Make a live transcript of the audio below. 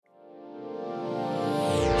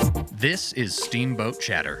This is Steamboat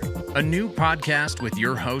Chatter, a new podcast with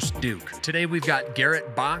your host, Duke. Today we've got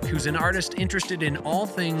Garret Bock, who's an artist interested in all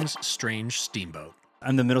things strange steamboat.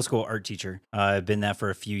 I'm the middle school art teacher. I've been that for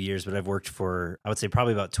a few years, but I've worked for, I would say,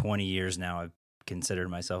 probably about 20 years now. I've considered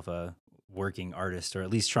myself a working artist, or at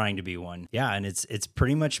least trying to be one. Yeah, and it's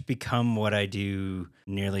pretty much become what I do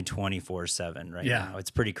nearly 24/7 right now. It's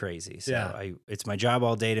pretty crazy. So it's my job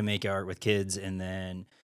all day to make art with kids, and then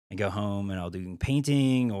I go home and I'll do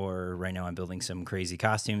painting, or right now I'm building some crazy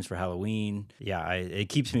costumes for Halloween. Yeah, it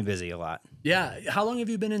keeps me busy a lot. Yeah. How long have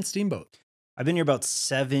you been in Steamboat? I've been here about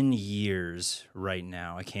 7 years right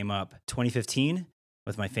now. I came up 2015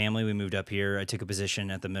 with my family. We moved up here. I took a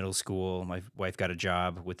position at the middle school. My wife got a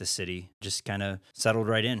job with the city. Just kind of settled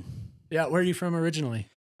right in. Yeah. Where are you from originally?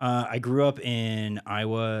 I grew up in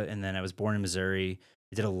Iowa, and then I was born in Missouri.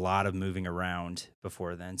 I did a lot of moving around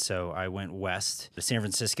before then. So I went west to San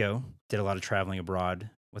Francisco, did a lot of traveling abroad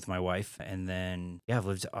with my wife. And then, I've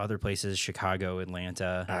lived other places, Chicago,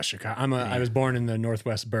 Atlanta. Chicago. I was born in the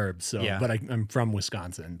Northwest burbs, but I'm from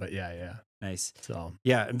Wisconsin. But yeah. Nice. So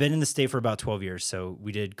I've been in the state for about 12 years. So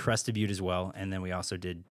we did Crested Butte as well. And then we also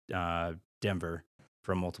did Denver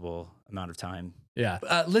for a multiple amount of time. Yeah.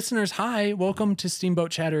 Listeners, hi. Welcome to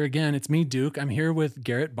Steamboat Chatter again. It's me, Duke. I'm here with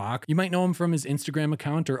Garret Bock. You might know him from his Instagram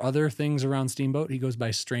account or other things around Steamboat. He goes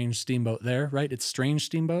by Strange Steamboat there, right? It's Strange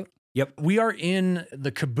Steamboat. Yep. We are in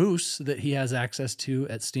the caboose that he has access to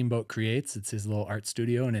at Steamboat Creates. It's his little art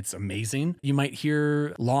studio, and it's amazing. You might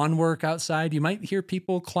hear lawn work outside. You might hear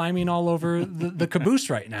people climbing all over the caboose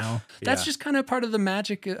right now. That's just kind of part of the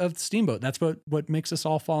magic of Steamboat. That's what makes us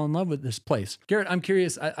all fall in love with this place. Garret, I'm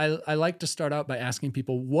curious. I like to start out by asking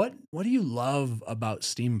people, what do you love about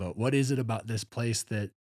Steamboat? What is it about this place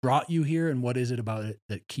that brought you here, and what is it about it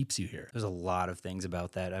that keeps you here? There's a lot of things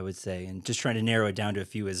about that, I would say, and just trying to narrow it down to a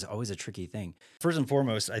few is always a tricky thing. First and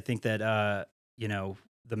foremost, I think that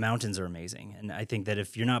the mountains are amazing, and I think that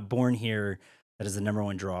if you're not born here, that is the number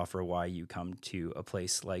one draw for why you come to a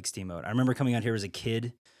place like Steamboat. I remember coming out here as a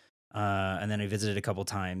kid, and then I visited a couple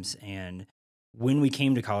times, and when we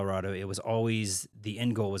came to Colorado, it was always, the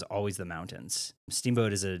end goal was always the mountains.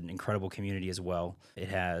 Steamboat is an incredible community as well. It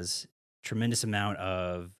has tremendous amount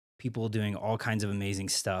of people doing all kinds of amazing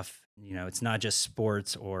stuff. It's not just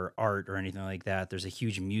sports or art or anything like that. There's a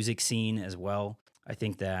huge music scene as well. I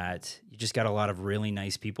think that you just got a lot of really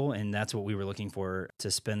nice people, and that's what we were looking for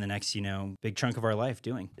to spend the next, big chunk of our life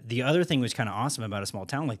doing. The other thing which kind of awesome about a small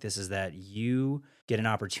town like this is that you get an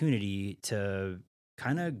opportunity to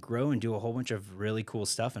kind of grow and do a whole bunch of really cool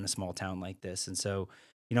stuff in a small town like this. And so,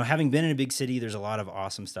 having been in a big city, there's a lot of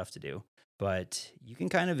awesome stuff to do. But you can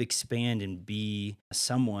kind of expand and be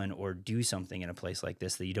someone or do something in a place like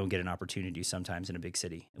this that you don't get an opportunity to do sometimes in a big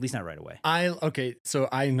city, at least not right away. So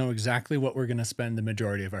I know exactly what we're going to spend the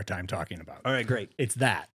majority of our time talking about. All right, great. It's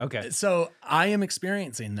that. Okay. So I am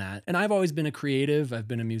experiencing that. And I've always been a creative. I've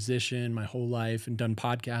been a musician my whole life and done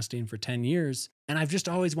podcasting for 10 years. And I've just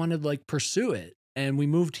always wanted to pursue it. And we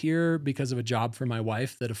moved here because of a job for my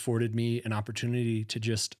wife that afforded me an opportunity to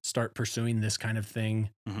just start pursuing this kind of thing,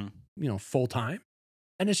 full time.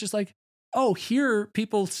 And it's just here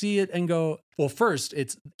people see it and go, well, first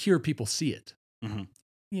it's here people see it. Mm-hmm.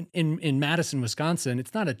 In Madison, Wisconsin,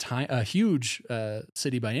 it's not a huge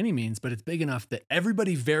city by any means, but it's big enough that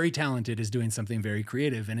everybody very talented is doing something very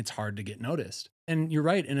creative, and it's hard to get noticed. And you're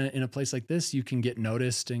right, in a place like this, you can get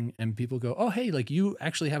noticed and people go, oh, hey, you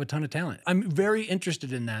actually have a ton of talent. I'm very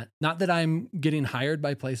interested in that. Not that I'm getting hired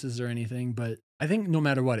by places or anything, but I think no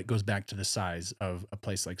matter what, it goes back to the size of a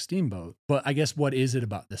place like Steamboat. But I guess what is it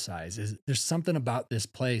about the size? There's something about this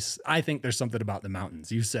place. I think there's something about the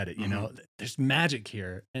mountains. You said it, there's magic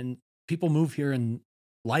here, and people move here and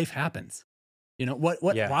life happens.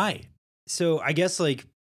 Why? So I guess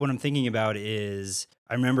what I'm thinking about is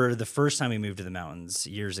I remember the first time we moved to the mountains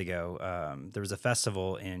years ago, there was a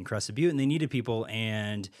festival in Crested Butte and they needed people,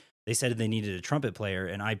 and they said they needed a trumpet player,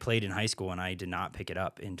 and I played in high school and I did not pick it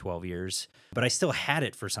up in 12 years, but I still had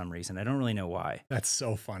it for some reason. I don't really know why. That's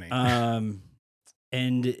so funny.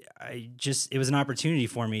 And it was an opportunity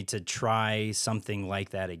for me to try something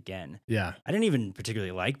like that again. Yeah. I didn't even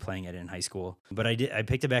particularly like playing it in high school, but I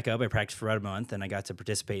picked it back up. I practiced for about a month and I got to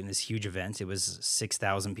participate in this huge event. It was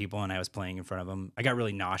 6,000 people and I was playing in front of them. I got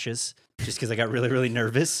really nauseous just because I got really, really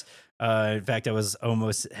nervous. In fact, I was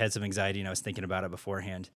almost had some anxiety and I was thinking about it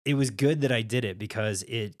beforehand. It was good that I did it because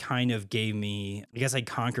it kind of gave me, I guess I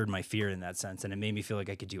conquered my fear in that sense, and it made me feel like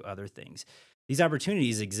I could do other things. These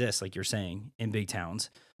opportunities exist, like you're saying, in big towns.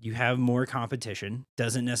 You have more competition.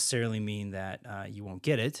 Doesn't necessarily mean that you won't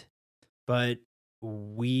get it, but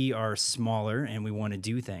we are smaller and we want to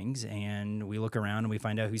do things, and we look around and we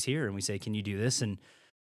find out who's here and we say, can you do this? And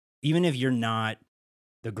even if you're not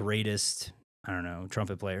the greatest, I don't know,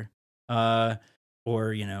 trumpet player, or,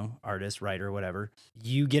 artist, writer, whatever,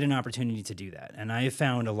 you get an opportunity to do that. And I have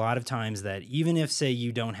found a lot of times that even if, say,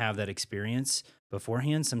 you don't have that experience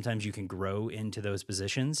beforehand, sometimes you can grow into those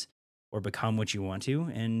positions or become what you want to.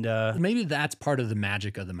 And Maybe that's part of the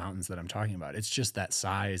magic of the mountains that I'm talking about. It's just that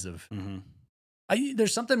size of.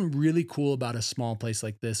 There's something really cool about a small place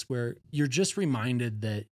like this where you're just reminded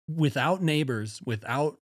that without neighbors,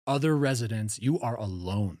 without other residents, you are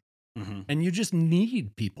alone. And you just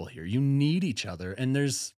need people here. You need each other. And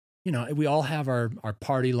there's, we all have our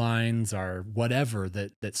party lines, our whatever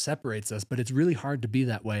that separates us, but it's really hard to be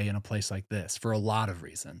that way in a place like this for a lot of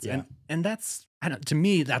reasons. Yeah. And that's, to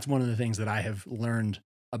me, that's one of the things that I have learned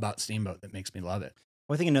about Steamboat that makes me love it.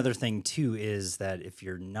 Well, I think another thing too is that if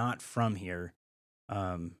you're not from here,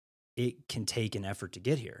 it can take an effort to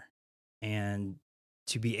get here. And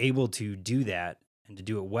to be able to do that and to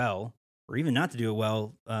do it well, or even not to do it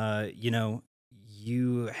well,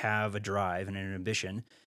 you have a drive and an ambition,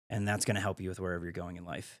 and that's going to help you with wherever you're going in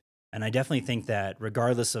life. And I definitely think that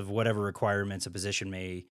regardless of whatever requirements a position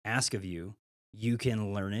may ask of you, you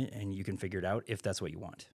can learn it and you can figure it out if that's what you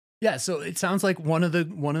want. Yeah, so it sounds like one of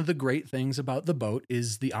the great things about the boat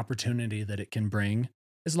is the opportunity that it can bring,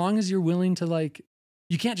 as long as you're willing to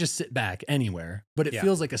you can't just sit back anywhere, but it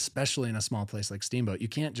feels like, especially in a small place like Steamboat, you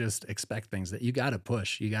can't just expect things. That you got to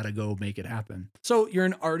push, you got to go make it happen. So you're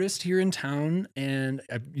an artist here in town, and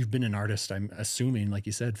you've been an artist, I'm assuming, like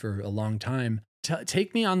you said, for a long time.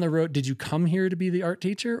 Take me on the road. Did you come here to be the art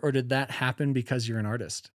teacher, or did that happen because you're an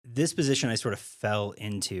artist? This position I sort of fell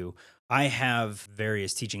into. I have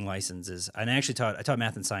various teaching licenses, and I actually taught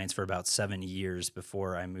math and science for about 7 years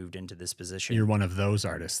before I moved into this position. You're one of those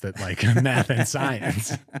artists that like math and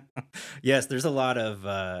science. Yes, there's a lot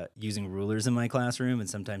of using rulers in my classroom, and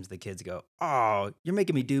sometimes the kids go, "Oh, you're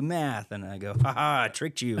making me do math," and I go, "Ha,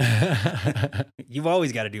 tricked you. You've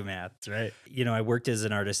always got to do math." That's right. I worked as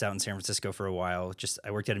an artist out in San Francisco for a while.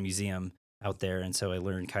 I worked at a museum out there, and so I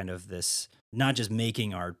learned kind of this, not just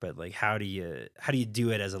making art, but like how do you do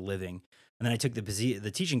it as a living. And then I took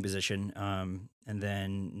the teaching position, and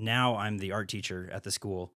then now I'm the art teacher at the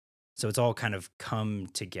school. So it's all kind of come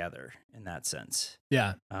together in that sense.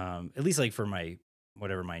 Yeah. At least like for my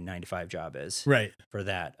whatever my 9-to-5 job is. Right. For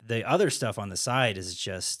that, the other stuff on the side is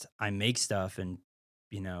just I make stuff and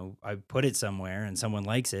I put it somewhere and someone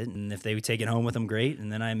likes it. And if they take it home with them, great.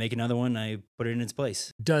 And then I make another one, I put it in its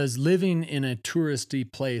place. Does living in a touristy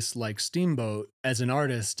place like Steamboat as an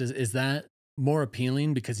artist, is that more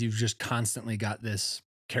appealing because you've just constantly got this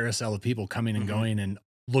carousel of people coming and going and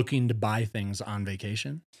looking to buy things on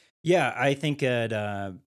vacation? Yeah, I think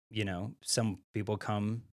that, some people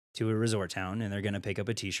come to a resort town and they're going to pick up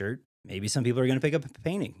a t-shirt. Maybe some people are going to pick up a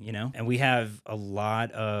painting, and we have a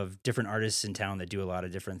lot of different artists in town that do a lot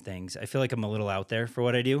of different things. I feel like I'm a little out there for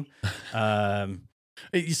what I do.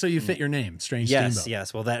 So you fit your name, Strange Steamboat.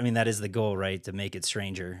 Yes. Well, that is the goal, right? To make it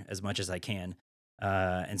stranger as much as I can.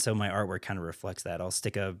 And so my artwork kind of reflects that. I'll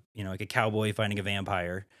stick like a cowboy finding a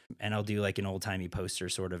vampire, and I'll do like an old timey poster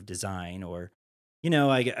sort of design, or,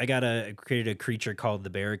 I created a creature called the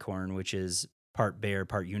Bearicorn, which is part bear,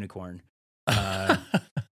 part unicorn.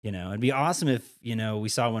 It'd be awesome if, we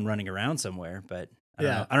saw one running around somewhere, but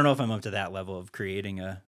I don't know if I'm up to that level of creating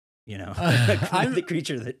the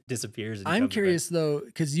creature that disappears. And I'm curious though,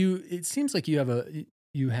 because it seems like you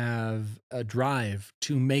have a drive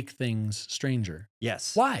to make things stranger.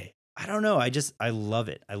 Yes. Why? I don't know. I love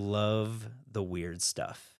it. I love the weird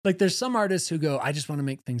stuff. Like there's some artists who go, I just want to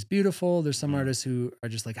make things beautiful. There's some artists who are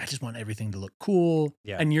just like, I just want everything to look cool.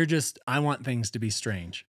 Yeah. And you're just, I want things to be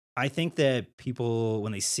strange. I think that people,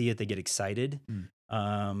 when they see it, they get excited.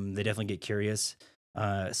 They definitely get curious.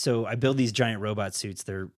 So I build these giant robot suits.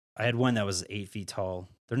 I had one that was 8 feet tall.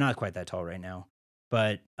 They're not quite that tall right now,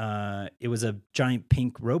 but it was a giant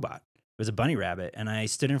pink robot. It was a bunny rabbit. And I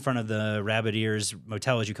stood in front of the Rabbit Ears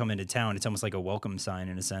Motel as you come into town. It's almost like a welcome sign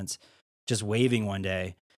in a sense, just waving one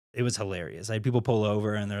day. It was hilarious. I had people pull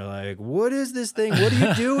over and they're like, "What is this thing? What are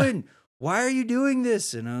you doing? Why are you doing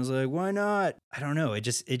this?" And I was like, "Why not?" I don't know. It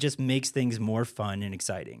just makes things more fun and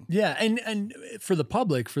exciting. Yeah. And for the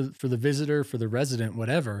public, for the visitor, for the resident,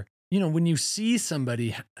 whatever, when you see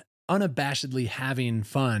somebody unabashedly having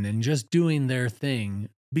fun and just doing their thing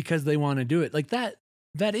because they want to do it, like that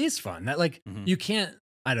is fun. That you can't,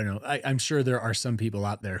 I don't know. I'm sure there are some people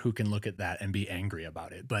out there who can look at that and be angry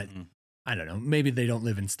about it, but I don't know. Maybe they don't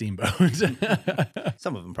live in Steamboat.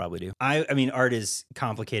 Some of them probably do. I mean, art is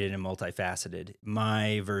complicated and multifaceted.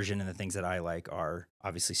 My version and the things that I like are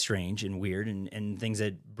obviously strange and weird and things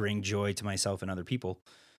that bring joy to myself and other people.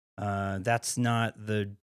 That's not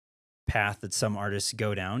the path that some artists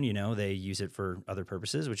go down. You know, they use it for other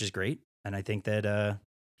purposes, which is great. And I think that,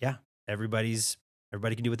 yeah, everybody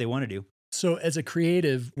can do what they want to do. So as a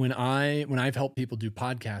creative, when I've helped people do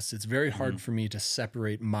podcasts, it's very hard Mhm. for me to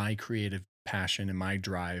separate my creative passion and my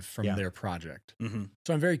drive from Yeah. their project. Hmm.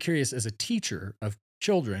 So I'm very curious, as a teacher of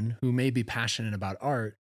children who may be passionate about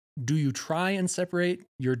art, do you try and separate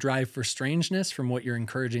your drive for strangeness from what you're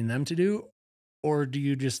encouraging them to do? Or do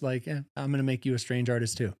you just like, I'm going to make you a strange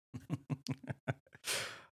artist too?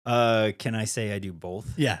 Can I say I do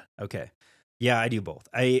both? Yeah. Okay. Yeah, I do both.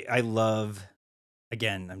 I love,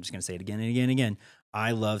 again, I'm just going to say it again and again and again.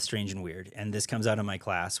 I love strange and weird. And this comes out of my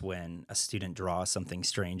class when a student draws something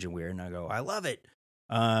strange and weird and I go, I love it.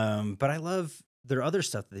 But I love their other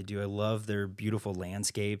stuff that they do. I love their beautiful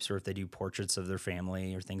landscapes, or if they do portraits of their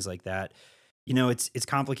family or things like that. You know, it's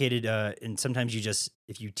complicated. And sometimes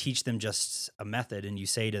if you teach them just a method and you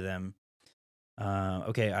say to them,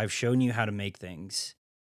 okay, I've shown you how to make things,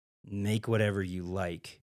 make whatever you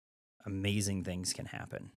like, amazing things can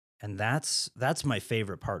happen. And that's my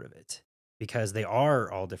favorite part of it, because they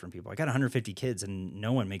are all different people. I got 150 kids and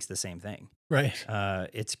no one makes the same thing. Right.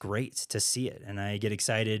 It's great to see it. And I get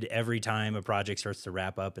excited every time a project starts to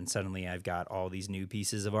wrap up and suddenly I've got all these new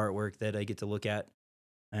pieces of artwork that I get to look at.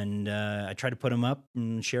 And I try to put them up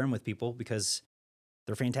and share them with people because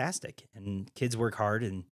they're fantastic. And kids work hard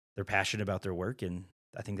and they're passionate about their work. And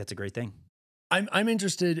I think that's a great thing. I'm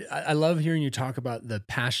interested. I love hearing you talk about the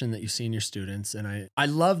passion that you see in your students. And I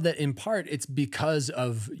love that in part it's because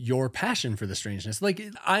of your passion for the strangeness. Like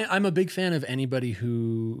I'm a big fan of anybody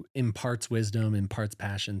who imparts wisdom, imparts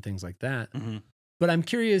passion, things like that. Mm-hmm. But I'm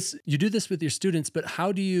curious, you do this with your students, but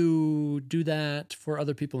how do you do that for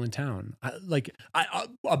other people in town?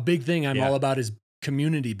 A big thing I'm all about is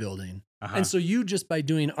community building. Uh-huh. And so you just by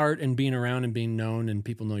doing art and being around and being known and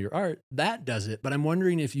people know your art, that does it. But I'm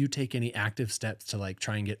wondering if you take any active steps to like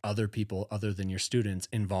try and get other people other than your students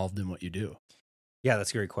involved in what you do. Yeah,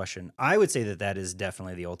 that's a great question. I would say that that is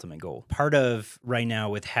definitely the ultimate goal. Part of right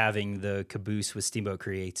now with having the caboose with Steamboat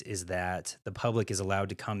Creates is that the public is allowed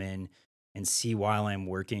to come in and see while I'm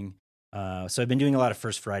working. So I've been doing a lot of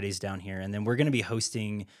First Fridays down here, and then we're going to be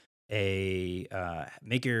hosting a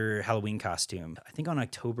make your Halloween costume, I think on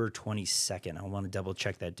October 22nd. I want to double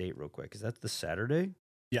check that date real quick. Is that the Saturday?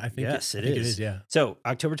 Yeah, I think Yes, it it is. is. Yeah. So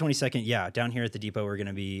October 22nd, yeah, down here at the depot, we're going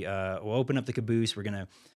to be, we'll open up the caboose.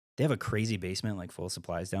 They have a crazy basement, like full of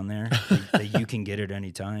supplies down there that you can get at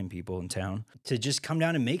any time, people in town, to just come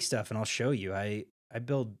down and make stuff. And I'll show you. I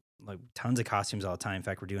build like tons of costumes all the time. In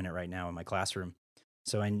fact, we're doing it right now in my classroom.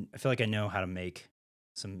 So I feel like I know how to make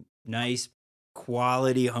some nice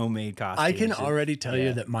quality homemade costumes. I can already tell you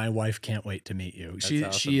Yeah. that my wife can't wait to meet you. That's She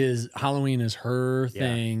awesome. is Halloween is her Yeah.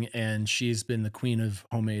 thing, and she's been the queen of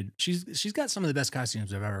homemade. She's got some of the best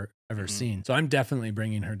costumes I've ever Mhm. seen. So I'm definitely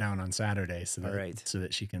bringing her down on Saturday so All right.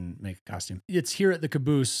 that she can make a costume. It's here at the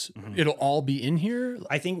caboose. Mhm. It'll all be in here.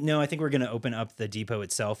 I think we're going to open up the depot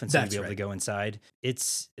itself instead of That's be able to right. go inside.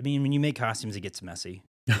 I mean, when you make costumes, it gets messy.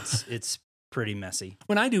 It's pretty messy.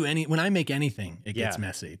 When I make anything, it gets Yeah.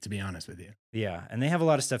 messy, to be honest with you. Yeah, and they have a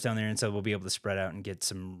lot of stuff down there, and so we'll be able to spread out and get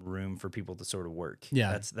some room for people to sort of work.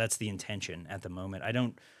 Yeah. That's the intention at the moment.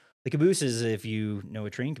 The caboose is, if you know a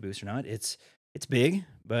train caboose or not, it's big,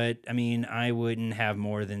 but I mean, I wouldn't have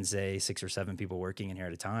more than say 6 or 7 people working in here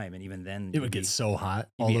at a time, and even then It would get so hot.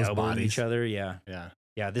 you'd All be those elbowing bodies. each other. Yeah,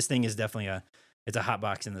 Yeah. This thing is definitely it's a hot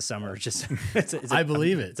box in the summer. It's I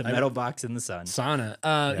believe it. It's a metal box in the sun. Sauna.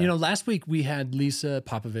 Yeah. Last week we had Lisa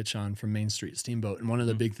Popovich on from Main Street Steamboat, and one of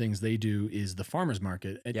the Mhm. big things they do is the farmers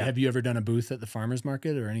market. Yeah. Have you ever done a booth at the farmers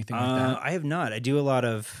market or anything like that? I have not. I do a lot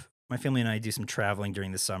of my family and I do some traveling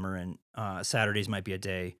during the summer, and Saturdays might be a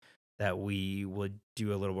day that we would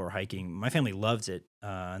do a little more hiking. My family loves it,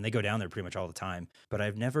 and they go down there pretty much all the time. But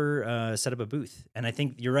I've never set up a booth, and I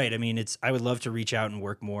think you're right. I mean, I would love to reach out and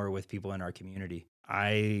work more with people in our community.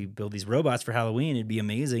 I build these robots for Halloween. It'd be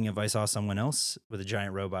amazing if I saw someone else with a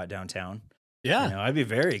giant robot downtown. Yeah. I'd be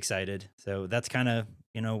very excited. So that's kind of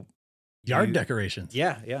Yard decorations.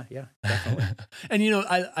 Yeah, definitely. And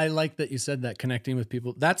I like that you said that, connecting with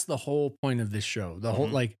people. That's the whole point of this show. The whole,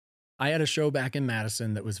 Mhm. like, I had a show back in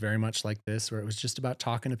Madison that was very much like this, where it was just about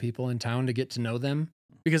talking to people in town to get to know them,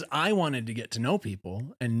 because I wanted to get to know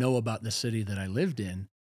people and know about the city that I lived in.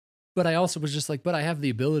 But I also was just like, but I have the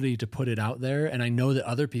ability to put it out there, and I know that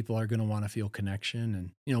other people are going to want to feel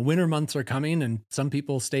connection. And, winter months are coming, and some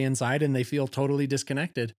people stay inside and they feel totally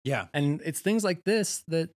disconnected. Yeah. And it's things like this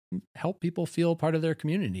that help people feel part of their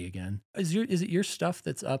community again. Is it your stuff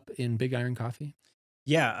that's up in Big Iron Coffee?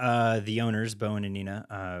 Yeah, the owners, Bowen and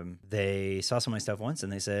Nina, they saw some of my stuff once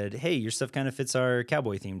and they said, "Hey, your stuff kind of fits our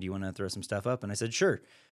cowboy theme. Do you want to throw some stuff up?" And I said, "Sure."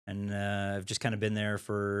 And I've just kind of been there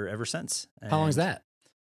for ever since. How long is And that?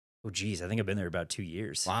 oh, geez, I think I've been there about 2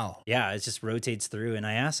 years. Wow. Yeah, it just rotates through. And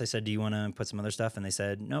I said, "Do you want to put some other stuff?" And they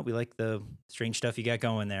said, "No, we like the strange stuff you got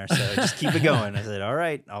going there. So just keep it going." I said, "All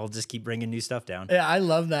right, I'll just keep bringing new stuff down." Yeah, I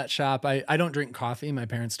love that shop. I don't drink coffee. My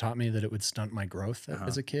parents taught me that it would stunt my growth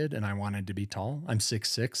as a kid, and I wanted to be tall. I'm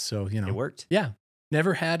 6'6", so It worked. Yeah.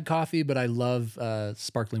 Never had coffee, but I love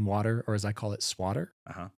sparkling water, or as I call it, swatter.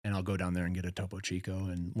 And I'll go down there and get a Topo Chico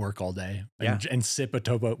and work all day and sip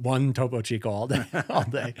one Topo Chico all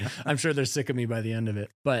day. I'm sure they're sick of me by the end of it.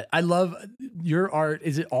 But I love your art.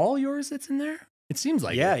 Is it all yours that's in there? It seems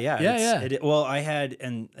like Yeah. Well, I had,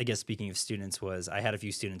 and I guess speaking of students, I had a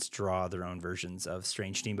few students draw their own versions of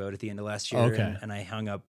Strange Steamboat at the end of last year. Okay. And I hung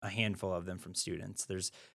up a handful of them from students.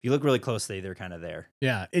 If you look really closely, they're kind of there.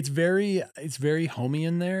 Yeah. It's very homey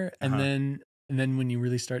in there. And then when you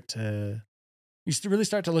really start to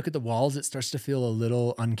look at the walls, it starts to feel a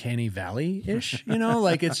little uncanny valley-ish,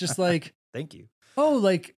 like it's just like, thank you. Oh,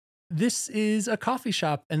 like this is a coffee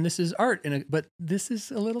shop and this is art, but this is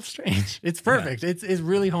a little strange. It's perfect. Yeah. It's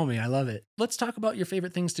really homey. I love it. Let's talk about your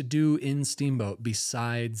favorite things to do in Steamboat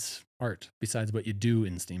besides art, besides what you do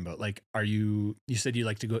in Steamboat. Like, you said you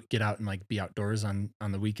like to go get out and like be outdoors on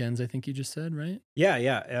the weekends, I think you just said, right?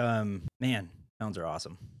 Yeah. Man, mountains are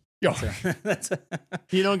awesome. Yo,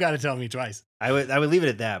 you don't got to tell me twice. I would leave it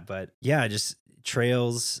at that, but yeah, just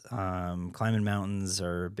trails, climbing mountains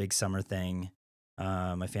are a big summer thing.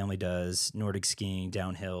 My family does Nordic skiing,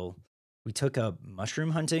 downhill. We took up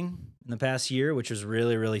mushroom hunting in the past year, which was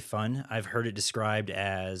really, really fun. I've heard it described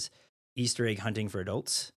as Easter egg hunting for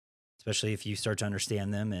adults, especially if you start to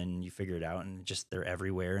understand them and you figure it out, and just they're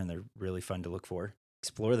everywhere and they're really fun to look for.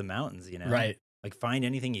 Explore the mountains, Right. Like find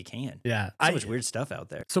anything you can. Yeah. So much weird stuff out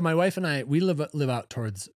there. So my wife and I, we live out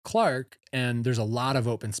towards Clark, and there's a lot of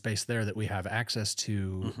open space there that we have access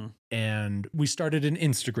to. Mm-hmm. And we started an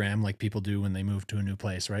Instagram like people do when they move to a new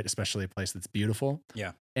place, right? Especially a place that's beautiful.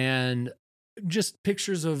 Yeah. And just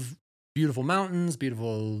pictures of beautiful mountains,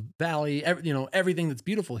 beautiful valley, everything that's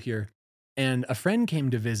beautiful here. And a friend came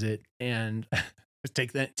to visit and was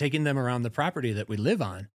taking them around the property that we live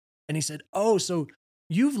on. And he said, "Oh, so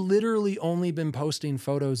you've literally only been posting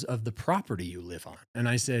photos of the property you live on." And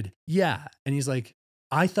I said, "Yeah." And he's like,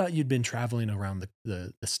 "I thought you'd been traveling around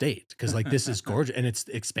the state because like this is gorgeous and it's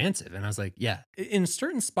expansive." And I was like, "Yeah." In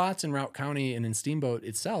certain spots in Routt County and in Steamboat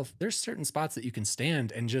itself, there's certain spots that you can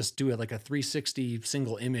stand and just do it like a 360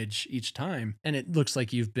 single image each time. And it looks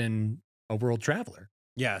like you've been a world traveler.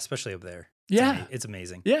 Yeah, especially up there. It's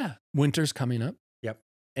amazing. Yeah. Winter's coming up. Yep.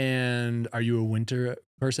 And are you a winter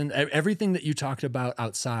person? Everything that you talked about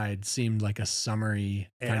outside seemed like a summery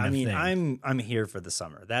kind of thing. I'm here for the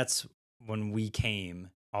summer. That's when we came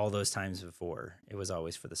all those times before. It was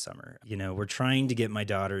always for the summer. We're trying to get my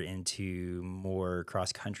daughter into more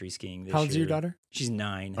cross-country skiing this year. How old's your daughter? She's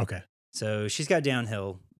 9. Okay. So she's got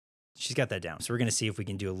downhill. She's got that down. So we're going to see if we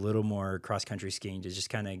can do a little more cross-country skiing to just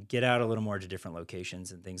kind of get out a little more to different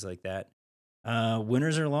locations and things like that.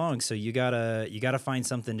 Winters are long, so you gotta find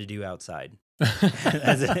something to do outside.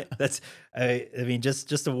 Just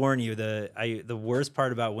to warn you, the worst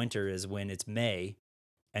part about winter is when it's May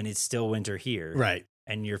and it's still winter here, right?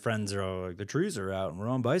 And your friends are all like, the trees are out and we're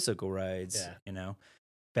on bicycle rides,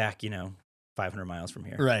 back 500 miles from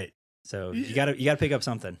here, right? So you gotta pick up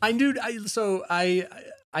something. I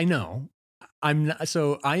know.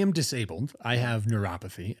 I am disabled. I have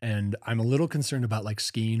neuropathy, and I'm a little concerned about like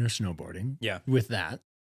skiing or snowboarding. Yeah. With that,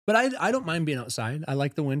 but I don't mind being outside. I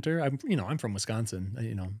like the winter. I'm from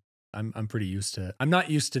Wisconsin. I'm pretty used to. I'm not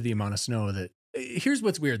used to the amount of snow that. Here's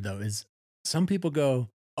what's weird though is some people go,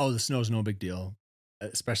 "Oh, the snow's no big deal,"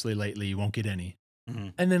 especially lately. You won't get any. Mm-hmm.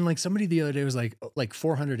 And then like somebody the other day was like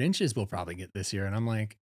 400 inches we'll probably get this year, and I'm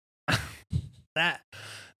like, that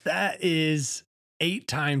is 8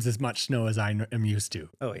 times as much snow as I am used to.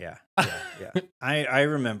 Oh yeah. I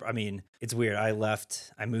remember. I mean, it's weird. I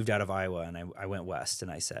moved out of Iowa and I went west,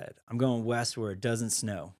 and I said, I'm going west where it doesn't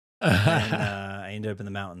snow. And I ended up in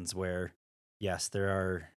the mountains where, yes,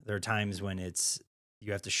 there are times when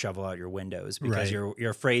you have to shovel out your windows because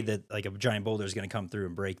you're afraid that like a giant boulder is going to come through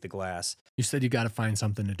and break the glass. You said you got to find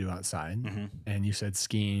something to do outside, and you said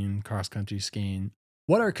skiing, cross country skiing.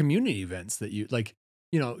 What are community events that you like?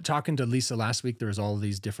 talking to Lisa last week, there was all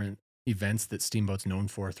these different events that Steamboat's known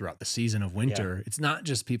for throughout the season of winter. Yeah. It's not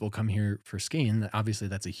just people come here for skiing. Obviously,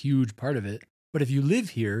 that's a huge part of it. But if you live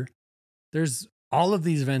here, there's all of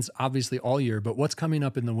these events, obviously all year. But what's coming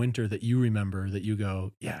up in the winter that you remember that you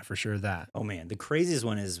go, yeah, for sure that? Oh man, the craziest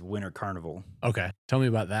one is Winter Carnival. Okay, tell me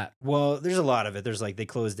about that. Well, there's a lot of it. There's like they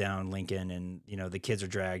closed down Lincoln, and the kids are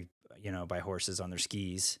dragged, by horses on their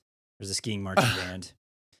skis. There's a skiing marching band.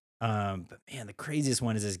 But man, the craziest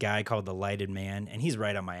one is this guy called the Lighted Man, and he's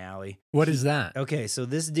right on my alley. What is that? Okay, so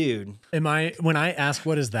this dude. When I ask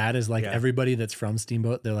what is that, is like everybody that's from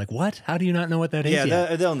Steamboat, they're like, what? How do you not know what that is?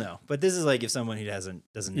 Yeah, they'll know. But this is like if someone who doesn't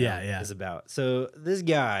know is about. So this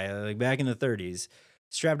guy, like back in the 30s,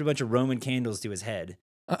 strapped a bunch of Roman candles to his head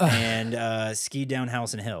and skied down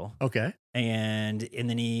Howson Hill. Okay. And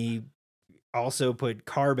then he also put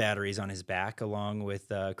car batteries on his back along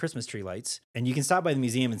with Christmas tree lights. And you can stop by the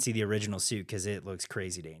museum and see the original suit because it looks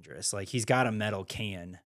crazy dangerous. Like he's got a metal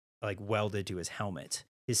can like welded to his helmet.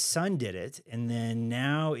 His son did it, and then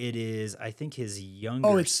now it is, I think, his younger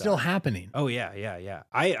son. Oh, it's still happening. Oh, yeah.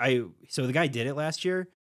 So the guy did it last year,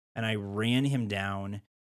 and I ran him down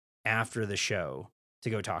after the show to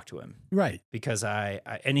go talk to him. Right. Because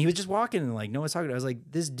and he was just walking and like, no one's talking to him. I was like,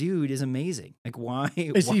 this dude is amazing. Like, why?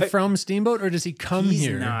 Is he from Steamboat or does he come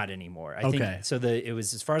here? He's not anymore. I think so. It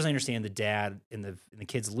was, as far as I understand, the dad and the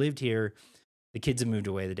kids lived here. The kids have moved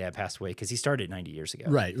away. The dad passed away because he started 90 years ago.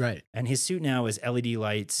 Right. And his suit now is LED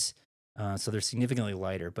lights. So they're significantly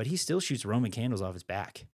lighter, but he still shoots Roman candles off his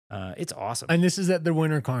back. It's awesome. And this is at the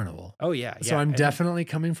Winter Carnival. Oh, yeah. So I'm definitely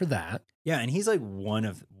coming for that. Yeah. And he's like one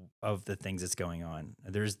of the things that's going on.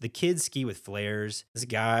 There's the kids ski with flares. This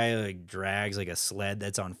guy like drags like a sled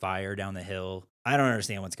that's on fire down the hill. I don't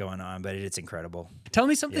understand what's going on, but it's incredible. Tell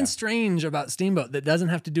me something strange about Steamboat that doesn't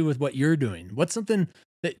have to do with what you're doing. What's something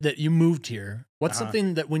that you moved here? What's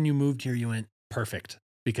something that when you moved here, you went perfect?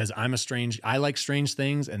 Because I like strange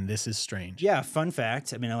things, and this is strange. Yeah, fun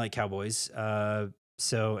fact. I mean, I like cowboys.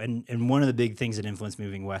 So one of the big things that influenced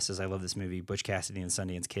moving west is I love this movie, Butch Cassidy and the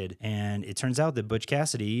Sundance Kid. And it turns out that Butch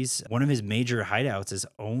Cassidy's, one of his major hideouts is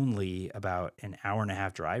only about an hour and a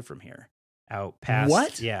half drive from here. Out past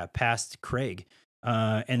what? Yeah, past Craig.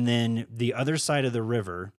 And then the other side of the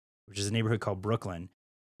river, which is a neighborhood called Brooklyn,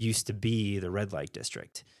 used to be the red light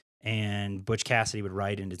district. And Butch Cassidy would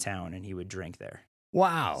ride into town and he would drink there.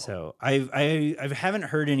 Wow. So I haven't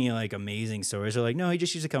heard any like amazing stories. They're like, no, he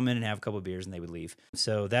just used to come in and have a couple of beers and they would leave.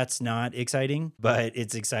 So that's not exciting, but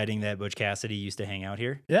it's exciting that Butch Cassidy used to hang out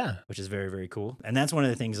here. Yeah. Which is very, very cool. And that's one of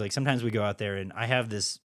the things, like sometimes we go out there and I have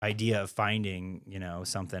this idea of finding,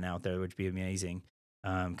 something out there, which would be amazing.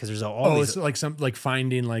 Because there's all these, it's like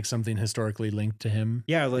finding like something historically linked to him.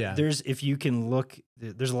 Yeah. There's, if you can look,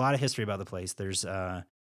 there's a lot of history about the place. There's a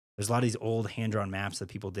lot of these old hand-drawn maps that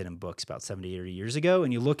people did in books about 70, 80 years ago.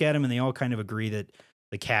 And you look at them and they all kind of agree that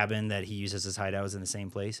the cabin that he uses as hideout is in the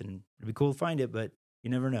same place. And it'd be cool to find it, but you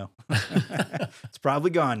never know. It's probably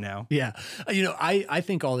gone now. Yeah. I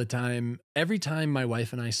think all the time, every time my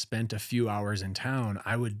wife and I spent a few hours in town,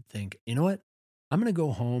 I would think, you know what? I'm going to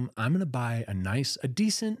go home. I'm going to buy a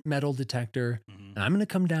decent metal detector. And I'm going to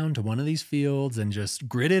come down to one of these fields and just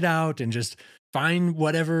grit it out and just find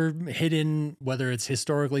whatever hidden, whether it's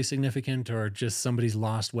historically significant or just somebody's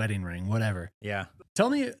lost wedding ring, whatever. Yeah. Tell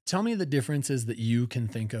me the differences that you can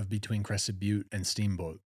think of between Crested Butte and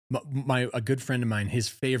Steamboat. A good friend of mine, his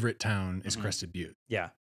favorite town is Crested Butte. Yeah.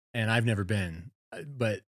 And I've never been,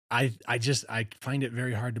 but I find it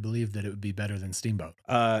very hard to believe that it would be better than Steamboat.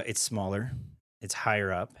 It's smaller. It's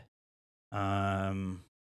higher up. I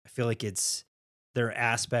feel like there are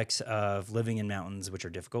aspects of living in mountains which are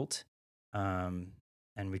difficult.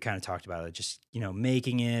 And we kind of talked about it, just,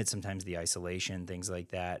 making it, sometimes the isolation, things like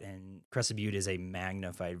that. And Crested Butte is a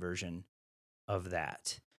magnified version of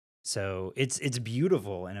that. So it's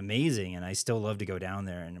beautiful and amazing. And I still love to go down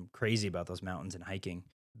there and I'm crazy about those mountains and hiking,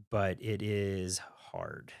 but it is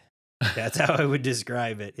hard. That's how I would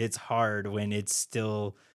describe it. It's hard when it's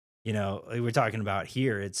still, like we're talking about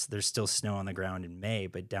here, there's still snow on the ground in May,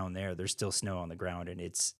 but down there's still snow on the ground and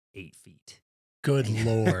it's 8 feet. Good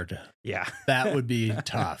Lord. Yeah. That would be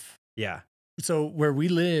tough. Yeah. So where we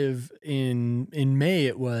live in May,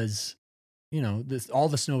 it was, all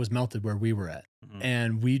the snow was melted where we were at. Mm-hmm.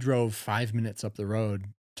 And we drove 5 minutes up the road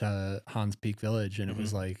to Hans Peak Village. And it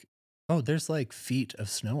was like, oh, there's like feet of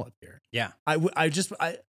snow up here. Yeah. I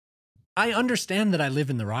understand that I live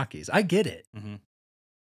in the Rockies. I get it. Mm-hmm.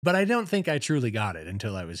 But I don't think I truly got it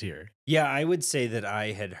until I was here. Yeah, I would say that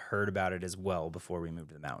I had heard about it as well before we moved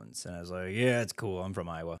to the mountains. And I was like, yeah, it's cool. I'm from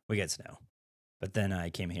Iowa. We get snow. But then I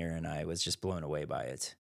came here and I was just blown away by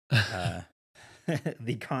it.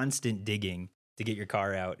 the constant digging to get your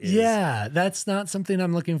car out is Yeah, that's not something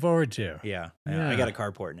I'm looking forward to. Yeah. Yeah. I got a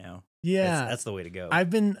carport now. Yeah. That's the way to go.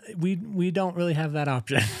 We don't really have that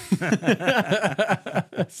option.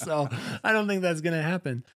 So I don't think that's going to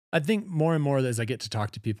happen. I think more and more as I get to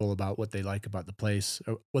talk to people about what they like about the place,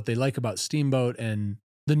 or what they like about Steamboat and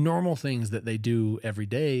the normal things that they do every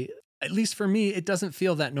day, at least for me, it doesn't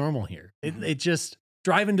feel that normal here. It just,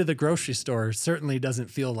 driving to the grocery store certainly doesn't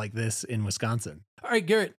feel like this in Wisconsin. All right,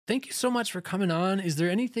 Garret, thank you so much for coming on. Is there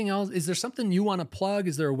anything else? Is there something you want to plug?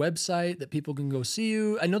 Is there a website that people can go see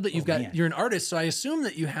you? I know that you're an artist, so I assume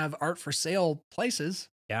that you have art for sale places.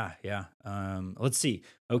 Yeah. Let's see.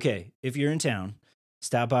 Okay. If you're in town,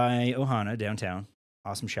 stop by Ohana downtown.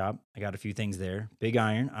 Awesome shop. I got a few things there. Big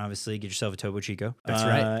Iron, obviously. Get yourself a Topo Chico. That's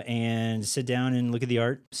right. And sit down and look at the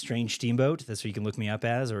art. Strange Steamboat. That's what you can look me up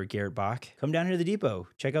as, or Garret Bock. Come down here to the depot.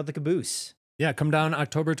 Check out the caboose. Yeah, come down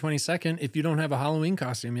October 22nd. If you don't have a Halloween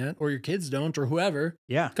costume yet, or your kids don't, or whoever,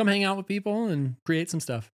 yeah, come hang out with people and create some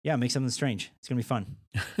stuff. Yeah, make something strange. It's going to be fun.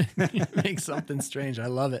 Make something strange. I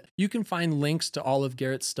love it. You can find links to all of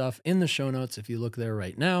Garret's stuff in the show notes if you look there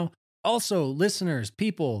right now. Also, listeners,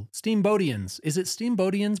 people, Steamboatians. Is it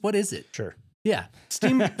Steamboatians? What is it? Sure. Yeah.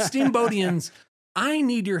 Steamboatians, I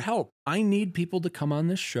need your help. I need people to come on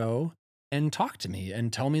this show and talk to me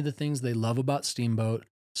and tell me the things they love about Steamboat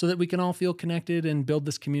so that we can all feel connected and build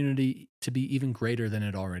this community to be even greater than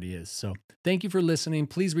it already is. So thank you for listening.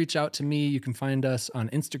 Please reach out to me. You can find us on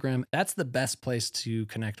Instagram. That's the best place to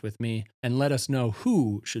connect with me and let us know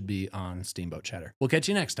who should be on Steamboat Chatter. We'll catch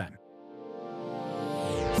you next time.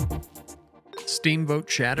 Steamboat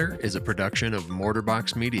Chatter is a production of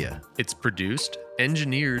Mortarbox Media. It's produced,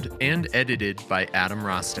 engineered, and edited by Adam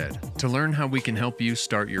Rosted. To learn how we can help you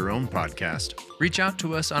start your own podcast, reach out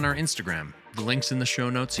to us on our Instagram. The link's in the show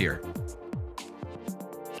notes here.